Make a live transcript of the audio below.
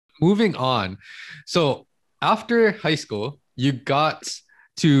moving on. So after high school, you got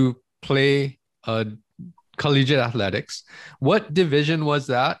to play collegiate athletics. What division was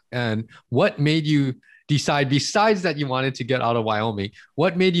that? And what made you decide, besides that you wanted to get out of Wyoming,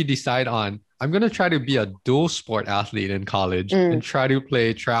 what made you decide on, I'm going to try to be a dual sport athlete in college and Mm. try to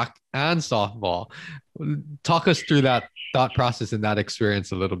play track and softball? Talk us through that thought process and that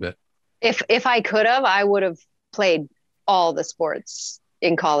experience a little bit. If I could have, I would have played all the sports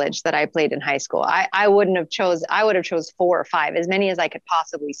in college that I played in high school. I wouldn't have chose, I would have chose four or five, as many as I could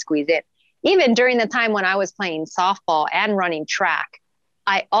possibly squeeze in. Even during the time when I was playing softball and running track,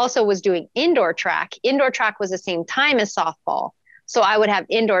 I also was doing indoor track. Indoor track was the same time as softball. So I would have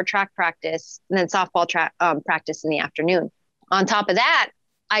indoor track practice and then softball track practice in the afternoon. On top of that,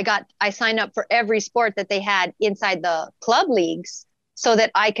 I signed up for every sport that they had inside the club leagues so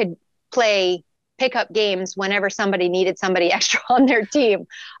that I could play pickup games whenever somebody needed somebody extra on their team.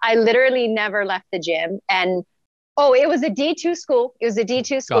 I literally never left the gym. And oh, it was a D2 school. It was a D2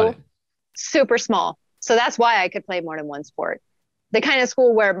 Got it. school, super small. So that's why I could play more than one sport. The kind of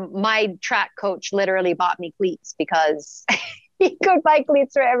school where my track coach literally bought me cleats because he could buy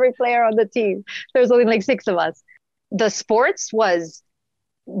cleats for every player on the team. There's only like six of us. The sports was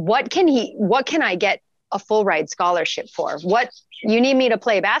what can I get a full ride scholarship for? What you need me to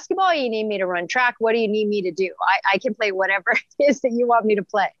play basketball? You need me to run track? What do you need me to do? I can play whatever it is that you want me to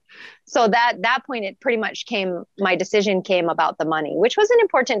play. So that point, it pretty much my decision came about the money, which was an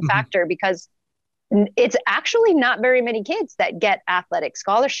important Mhm. factor because it's actually not very many kids that get athletic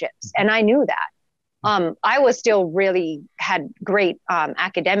scholarships. And I knew that. I was still really had great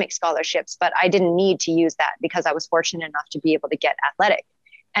academic scholarships, but I didn't need to use that because I was fortunate enough to be able to get athletic.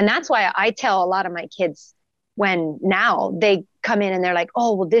 And that's why I tell a lot of my kids when now they come in and they're like,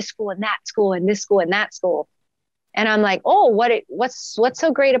 oh, well, this school and that school and this school and that school. And I'm like, oh, what's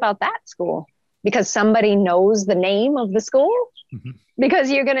so great about that school? Because somebody knows the name of the school, Mhm.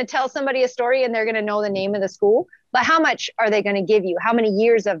 because you're going to tell somebody a story and they're going to know the name of the school. But how much are they going to give you? How many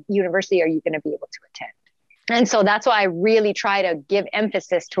years of university are you going to be able to attend? And so that's why I really try to give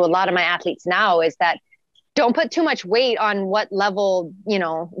emphasis to a lot of my athletes now is that don't put too much weight on what level,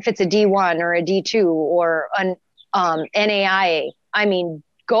 if it's a D1 or a D2 or an NAIA. I mean,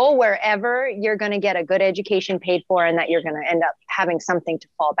 go wherever you're going to get a good education paid for and that you're going to end up having something to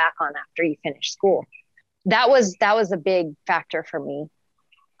fall back on after you finish school. That was a big factor for me.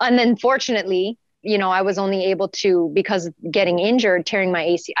 And then fortunately, I was only able to, because of getting injured, tearing my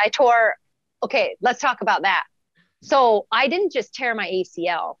ACL. Okay, let's talk about that. So I didn't just tear my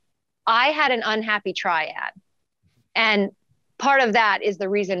ACL. I had an unhappy triad. And part of that is the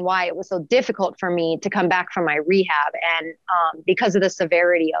reason why it was so difficult for me to come back from my rehab. And because of the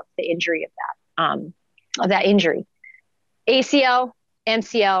severity of the injury of that injury, ACL,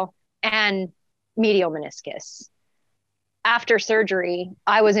 MCL, and medial meniscus. After surgery,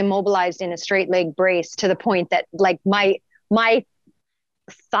 I was immobilized in a straight leg brace to the point that like my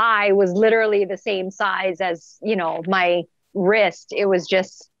thigh was literally the same size as, my wrist. It was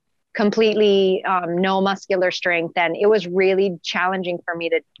just completely no muscular strength. And it was really challenging for me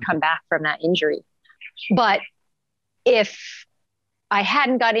to come back from that injury. But if I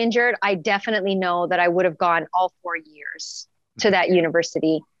hadn't got injured, I definitely know that I would have gone all 4 years to that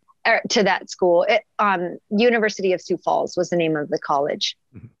university, or to that school. University of Sioux Falls was the name of the college.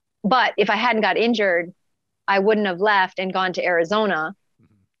 Mhm. But if I hadn't got injured, I wouldn't have left and gone to Arizona.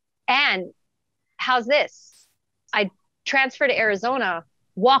 And how's this? I transferred to Arizona,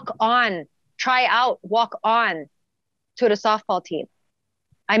 walk on, try out, walk on to the softball team.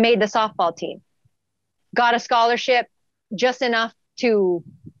 I made the softball team, got a scholarship just enough to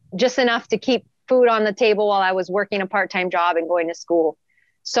keep food on the table while I was working a part-time job and going to school.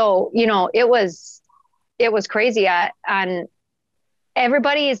 So, it was crazy. And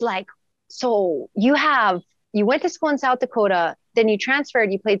everybody is like, so you went to school in South Dakota, then you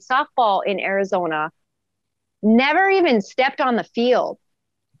transferred, you played softball in Arizona, never even stepped on the field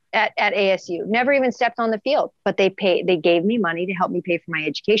at ASU, never even stepped on the field, but they gave me money to help me pay for my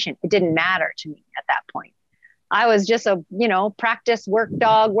education. It didn't matter to me at that point. I was just a, practice work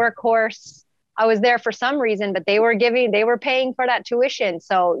dog, workhorse. I was there for some reason, but they were paying for that tuition.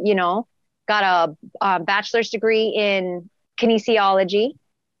 So, got a bachelor's degree in kinesiology.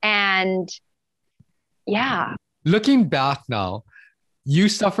 And yeah. Looking back now, you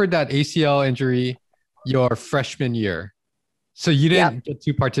suffered that ACL injury your freshman year. So you Yep. didn't get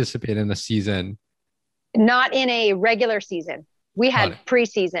to participate in the season. Not in a regular season. We Got had it.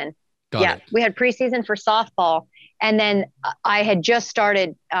 preseason. Got Yeah. it. We had preseason for softball. And then I had just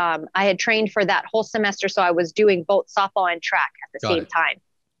started, I had trained for that whole semester. So I was doing both softball and track at the Got same it. time.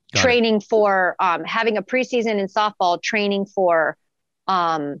 Got it. training for having a preseason in softball, training for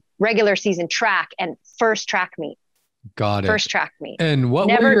regular season track and first track meet. Got it. First track meet. And what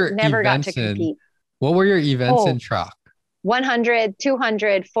were Never, your never got to events in? compete. What were your events in Oh, track? 100,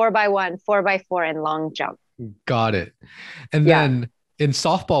 200, 4x1, 4x4, and long jump. Got it. And Yeah. then in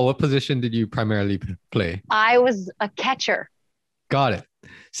softball, what position did you primarily play? I was a catcher. Got it.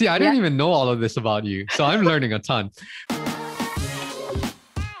 See, I didn't even know all of this about you, so I'm learning a ton.